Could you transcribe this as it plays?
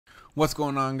What's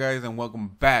going on, guys, and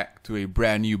welcome back to a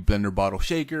brand new blender bottle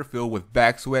shaker filled with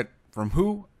back sweat from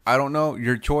who? I don't know,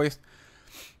 your choice.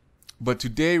 But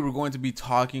today we're going to be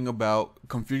talking about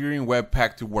configuring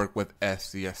Webpack to work with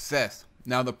SCSS.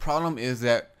 Now the problem is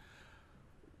that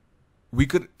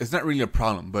it's not really a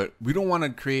problem, but we don't want to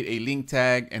create a link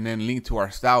tag and then link to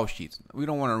our style sheets. We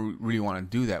don't really want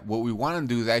to do that. What we want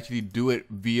to do is actually do it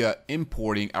via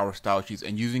importing our style sheets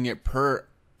and using it per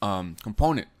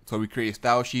component. So we create a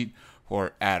style sheet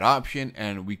for add option,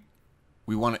 and we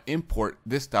want to import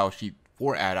this style sheet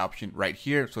for add option right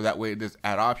here, so that way this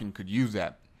add option could use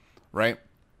that, right?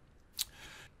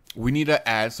 We need to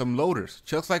add some loaders,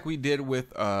 just like we did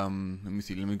with let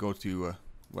me go to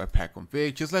Webpack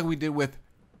config. Just like we did with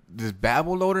this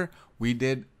Babel loader, we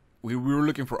were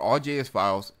looking for all JS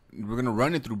files. We're gonna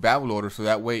run it through Babel loader, so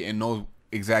that way it knows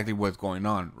exactly what's going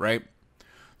on, right?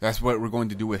 That's what we're going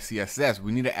to do with CSS.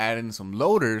 We need to add in some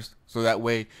loaders, so that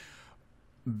way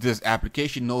this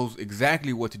application knows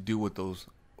exactly what to do with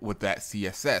that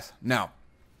CSS. Now,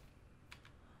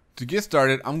 to get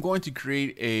started, I'm going to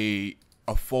create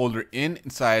a folder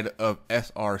inside of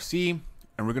src,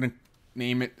 and we're going to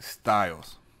name it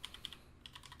styles.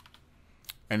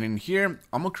 And in here,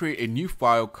 I'm going to create a new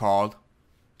file called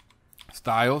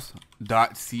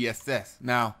styles.css.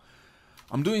 Now,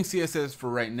 I'm doing CSS for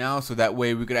right now, so that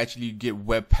way we could actually get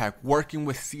Webpack working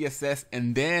with CSS,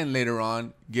 and then later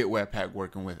on get Webpack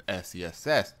working with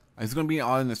SCSS. It's going to be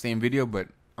all in the same video, but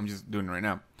I'm just doing it right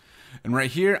now. And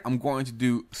right here, I'm going to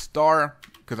do star,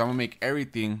 because I'm going to make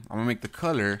everything, I'm going to make the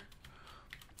color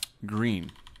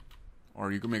green.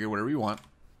 Or you can make it whatever you want.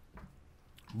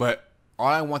 But all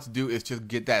I want to do is just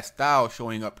get that style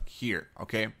showing up here,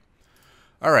 okay?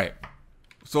 All right.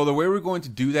 So the way we're going to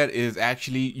do that is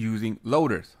actually using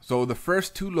loaders. So the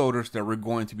first two loaders that we're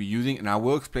going to be using, and I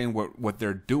will explain what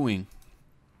they're doing,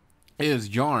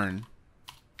 is yarn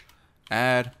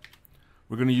add.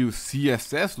 We're going to use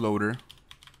CSS loader,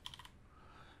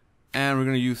 and we're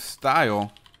going to use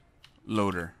style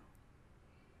loader.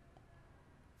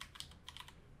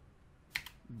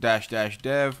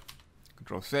 --dev,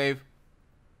 control save.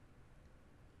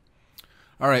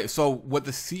 All right, so what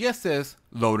the CSS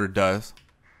loader does,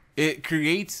 it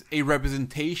creates a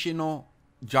representational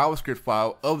JavaScript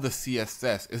file of the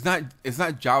CSS. It's not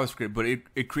JavaScript, but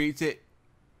it creates it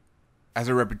as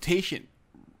a representation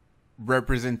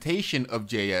of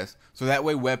JS, so that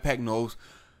way Webpack knows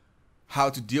how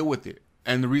to deal with it.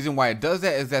 And the reason why it does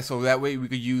that is that so that way we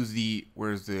could use the,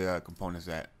 where's the components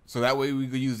at? So that way we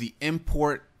could use the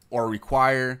import or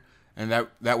require, and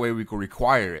that way we could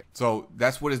require it. So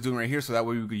that's what it's doing right here, so that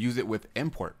way we could use it with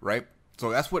import, right? So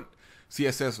that's what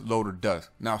CSS loader does.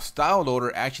 Now style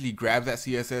loader actually grabs that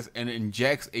CSS and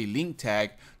injects a link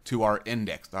tag to our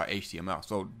index.html.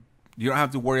 So you don't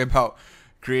have to worry about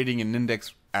creating an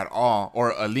index at all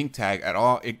or a link tag at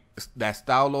all. That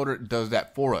style loader does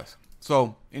that for us.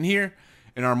 So in here,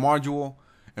 in our module,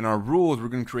 in our rules, we're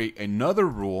going to create another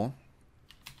rule,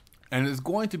 and it's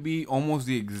going to be almost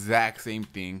the exact same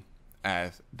thing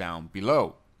as down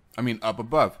below. I mean up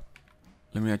above.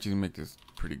 Let me actually make this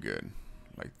pretty good.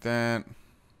 Like that.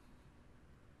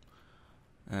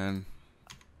 And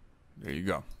there you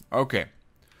go. Okay.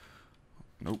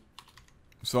 Nope.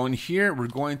 So in here, we're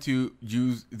going to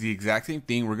use the exact same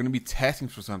thing. We're going to be testing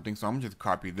for something. So I'm going to just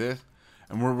copy this.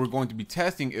 And what we're going to be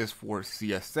testing is for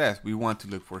CSS. We want to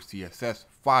look for CSS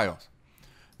files.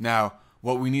 Now,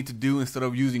 what we need to do instead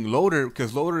of using loader,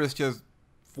 because loader is just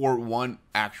for one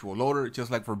actual loader, just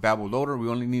like for Babel loader, we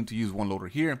only need to use one loader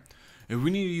here. If we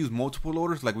need to use multiple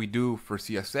loaders like we do for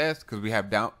CSS, because we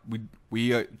have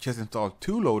we just installed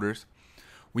two loaders,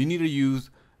 we need to use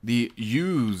the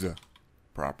use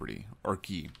property or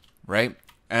key, right?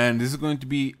 And this is going to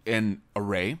be an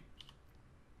array,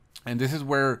 and this is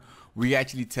where we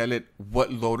actually tell it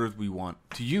what loaders we want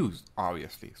to use,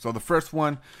 obviously. So the first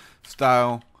one,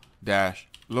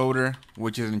 style-loader,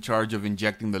 which is in charge of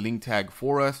injecting the link tag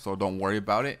for us, so don't worry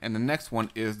about it. And the next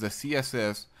one is the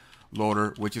CSS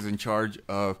loader, which is in charge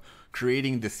of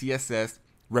creating the CSS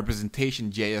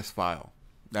representation JS file.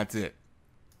 That's it.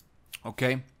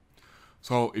 Okay.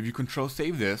 So if you control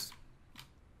save this,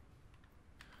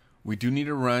 we do need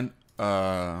to run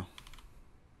the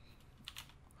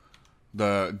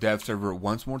dev server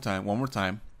one more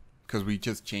time, because we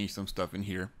just changed some stuff in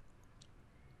here.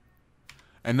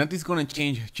 And nothing's going to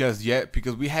change just yet,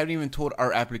 because we haven't even told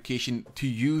our application to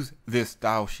use this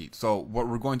style sheet. So what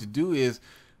we're going to do is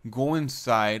go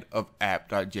inside of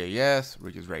app.js,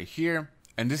 which is right here,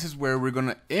 and this is where we're going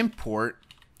to import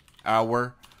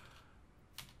our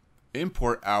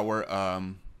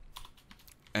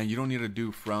and you don't need to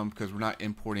do from because we're not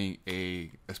importing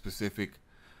a specific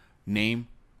name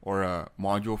or a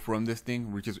module from this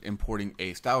thing. We're just importing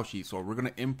a style sheet. So we're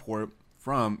going to import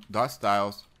from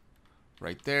 .styles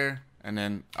right there, and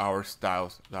then our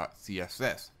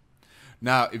styles.css.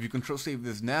 Now, if you control save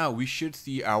this now, we should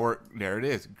see our, there it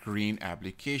is, green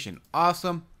application.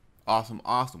 Awesome, awesome,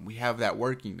 awesome. We have that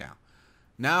working now.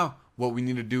 Now, what we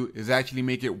need to do is actually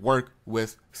make it work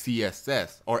with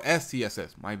CSS, or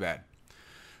SCSS, my bad.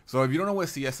 So if you don't know what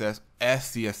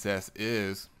SCSS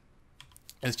is,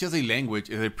 it's just a language,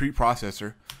 it's a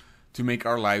preprocessor to make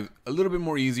our lives a little bit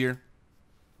more easier.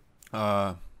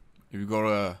 If you go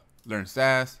to learn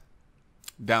Sass,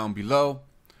 down below,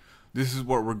 this is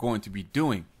what we're going to be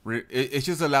doing. It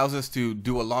just allows us to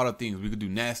do a lot of things. We could do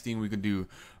nesting, we could do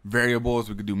variables,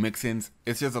 we could do mix-ins.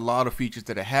 It's just a lot of features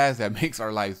that it has that makes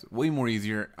our lives way more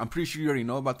easier. I'm pretty sure you already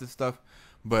know about this stuff,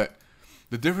 but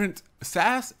the difference,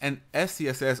 Sass and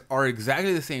SCSS are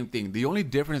exactly the same thing. The only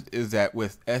difference is that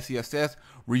with SCSS,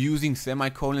 we're using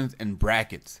semicolons and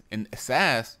brackets. In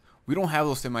Sass, we don't have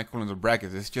those semicolons or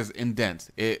brackets. It's just indents.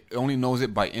 It only knows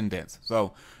it by indents.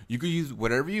 So you could use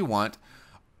whatever you want.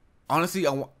 Honestly,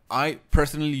 I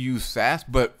personally use Sass,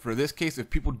 but for this case, if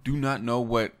people do not know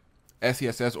what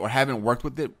SCSS or haven't worked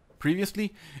with it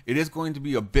previously, it is going to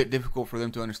be a bit difficult for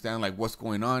them to understand like what's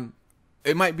going on.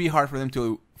 It might be hard for them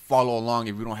to follow along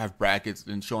if we don't have brackets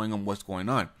and showing them what's going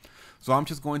on. So I'm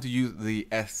just going to use the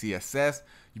SCSS,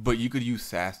 but you could use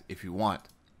Sass if you want.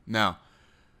 Now,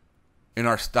 in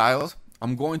our styles,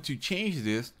 I'm going to change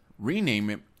this, rename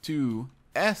it to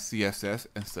SCSS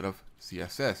instead of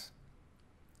CSS.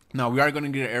 Now we are going to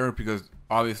get an error because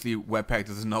obviously Webpack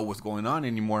doesn't know what's going on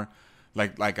anymore.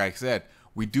 Like I said,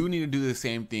 we do need to do the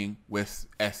same thing with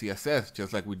SCSS,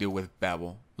 just like we did with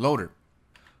Babel Loader.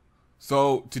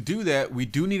 So to do that, we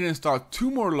do need to install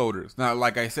 2 more loaders. Now,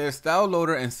 like I said, Style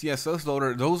Loader and CSS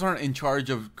Loader, those aren't in charge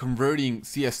of converting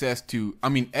SCSS to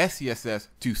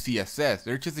CSS.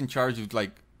 They're just in charge of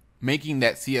like making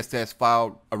that CSS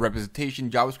file a representation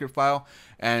JavaScript file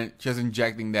and just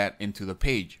injecting that into the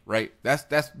page, right?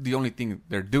 That's the only thing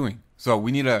they're doing. So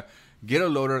we need to get a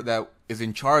loader that is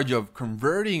in charge of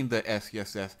converting the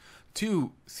SCSS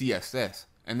to CSS.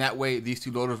 And that way these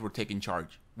 2 loaders will take in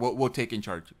charge. We'll take in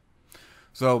charge.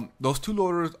 So those 2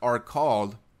 loaders are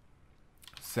called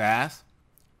Sass.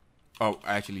 Oh,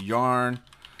 actually yarn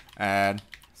add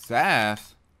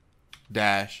Sass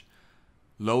dash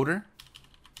loader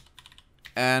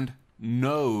and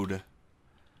node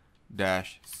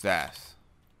dash Sass,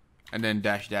 and then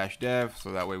dash dash dev,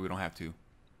 so that way we don't have to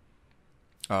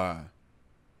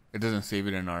it doesn't save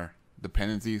it in our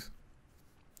dependencies.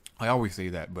 I always say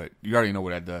that, but you already know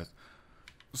what that does.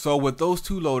 So with those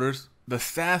 2 loaders, the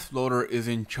Sass loader is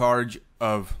in charge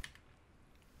of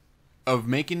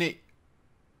making it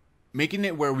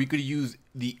where we could use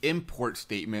the import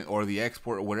statement or the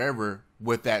export or whatever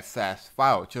with that Sass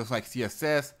file, just like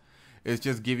CSS. It's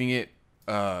just giving it,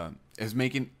 is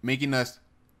making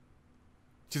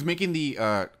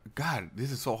the, God,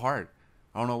 this is so hard.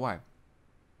 I don't know why.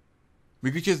 We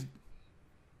could just,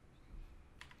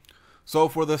 so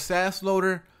for the Sass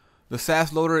loader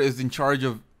is in charge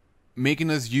of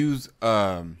making us use,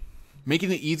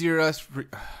 making it easier us.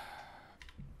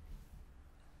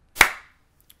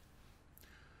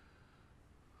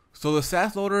 So the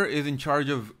Sass loader is in charge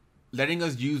of letting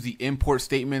us use the import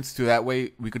statements, so that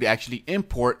way we could actually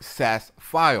import Sass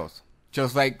files,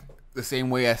 just like the same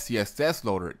way as CSS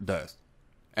loader does.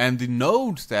 And the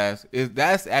node Sass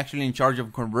that's actually in charge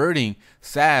of converting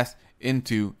Sass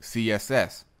into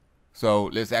CSS. So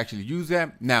let's actually use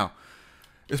that. Now,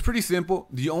 it's pretty simple.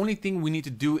 The only thing we need to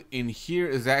do in here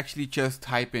is actually just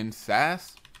type in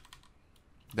Sass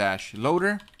dash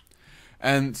loader.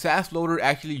 And Sass loader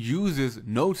actually uses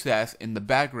node Sass in the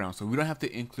background, so we don't have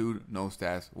to include node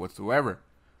Sass whatsoever.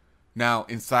 Now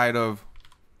inside of,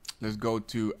 let's go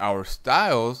to our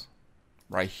styles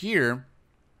right here.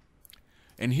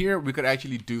 And here we could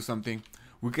actually do something.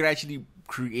 We could actually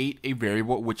create a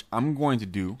variable, which I'm going to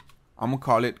do. I'm gonna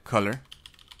call it color,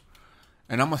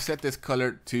 and I'm gonna set this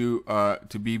color to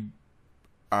be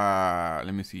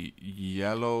let me see,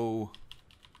 yellow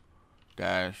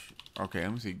dash, okay,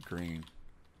 let me see,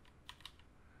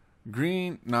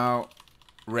 green, now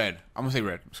red. I'm gonna say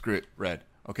red, screw it, red.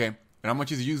 Okay, and I'm gonna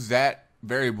just use that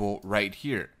variable right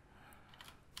here,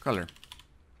 color.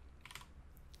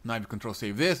 Now if you control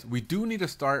save this, we do need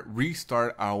to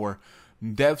restart our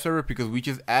dev server because we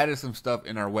just added some stuff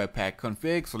in our Webpack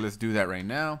config. So let's do that right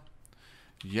now.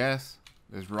 Yes,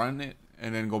 let's run it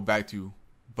and then go back to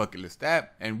bucket list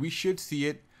app, and we should see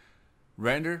it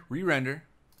re-render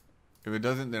If it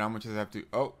doesn't, then I'm gonna just have to,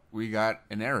 oh, we got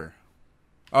an error.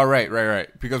 Oh, right.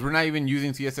 Because we're not even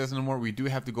using CSS anymore, we do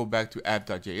have to go back to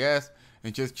app.js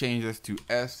and just change this to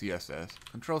SCSS.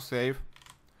 Control save.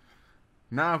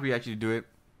 Now if we actually do it,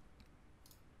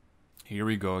 here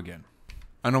we go again.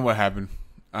 I know what happened.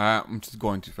 I'm just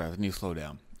going too fast. I need to slow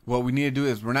down. What we need to do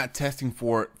is we're not testing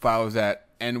for files that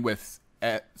end with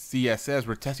CSS.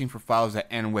 We're testing for files that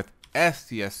end with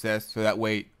SCSS, so that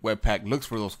way Webpack looks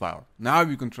for those files. Now if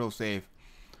you control save,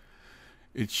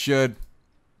 it should.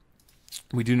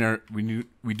 We do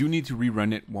need to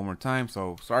rerun it one more time.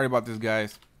 So sorry about this,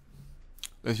 guys.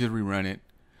 Let's just rerun it,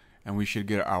 and we should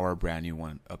get our brand new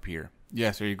one up here.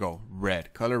 Yes, there you go.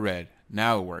 Red, color red.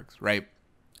 Now it works, right?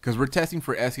 Because we're testing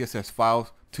for SCSS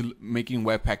files to making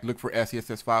Webpack look for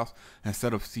SCSS files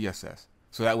instead of CSS.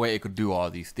 So that way it could do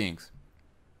all these things.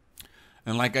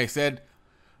 And like I said,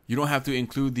 you don't have to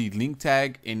include the link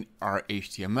tag in our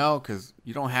HTML because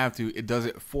you don't have to. It does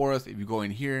it for us. If you go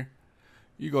in here,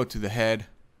 you go to the head,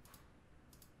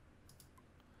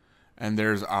 and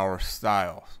there's our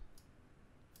styles.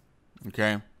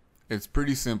 Okay? It's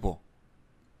pretty simple.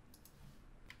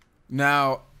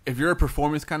 Now, if you're a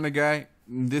performance kind of guy,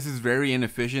 this is very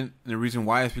inefficient. And the reason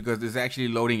why is because it's actually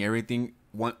loading everything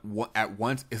at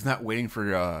once. It's not waiting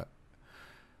for,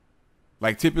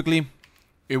 like typically,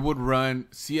 it would run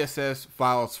CSS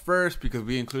files first because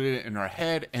we included it in our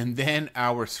head, and then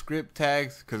our script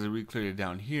tags because we included it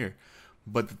down here.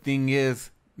 But the thing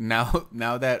is, now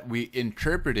that we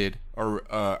interpreted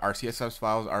our CSS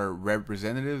files are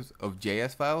representatives of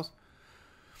JS files,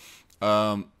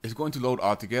 it's going to load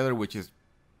all together, which is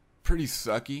pretty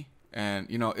sucky, and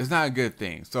you know, it's not a good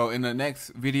thing. So in the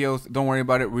next videos, don't worry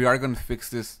about it. We are going to fix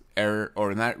this error,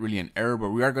 or not really an error, but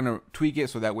we are going to tweak it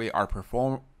so that way our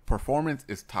performance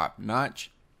is top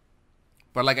notch.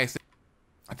 But like I said,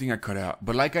 I think I cut out.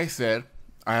 But like I said,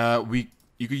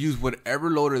 you could use whatever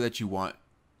loader that you want.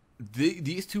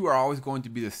 These two are always going to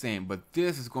be the same, but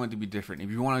this is going to be different.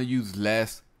 If you want to use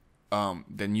less,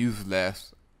 then use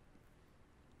less,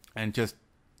 and just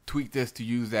tweak this to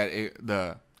use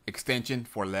the extension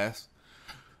for less,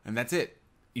 and that's it.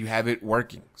 You have it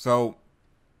working. So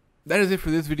that is it for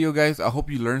this video, guys. I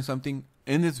hope you learned something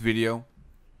in this video.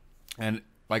 And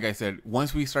like I said,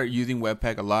 once we start using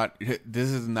Webpack a lot,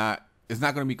 it's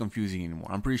not going to be confusing anymore.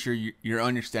 I'm pretty sure you're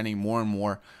understanding more and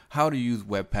more how to use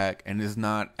Webpack, and it's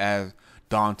not as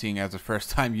daunting as the first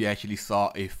time you actually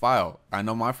saw a file. I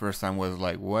know my first time was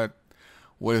like, what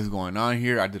is going on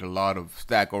here? I did a lot of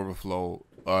Stack Overflow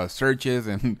searches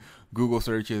and Google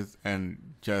searches, and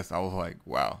I was like,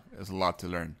 wow, there's a lot to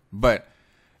learn. But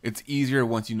it's easier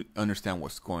once you understand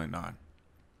what's going on.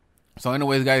 So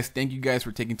anyways, guys, thank you guys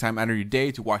for taking time out of your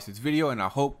day to watch this video, and I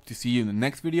hope to see you in the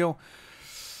next video.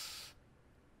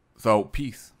 So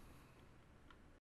peace.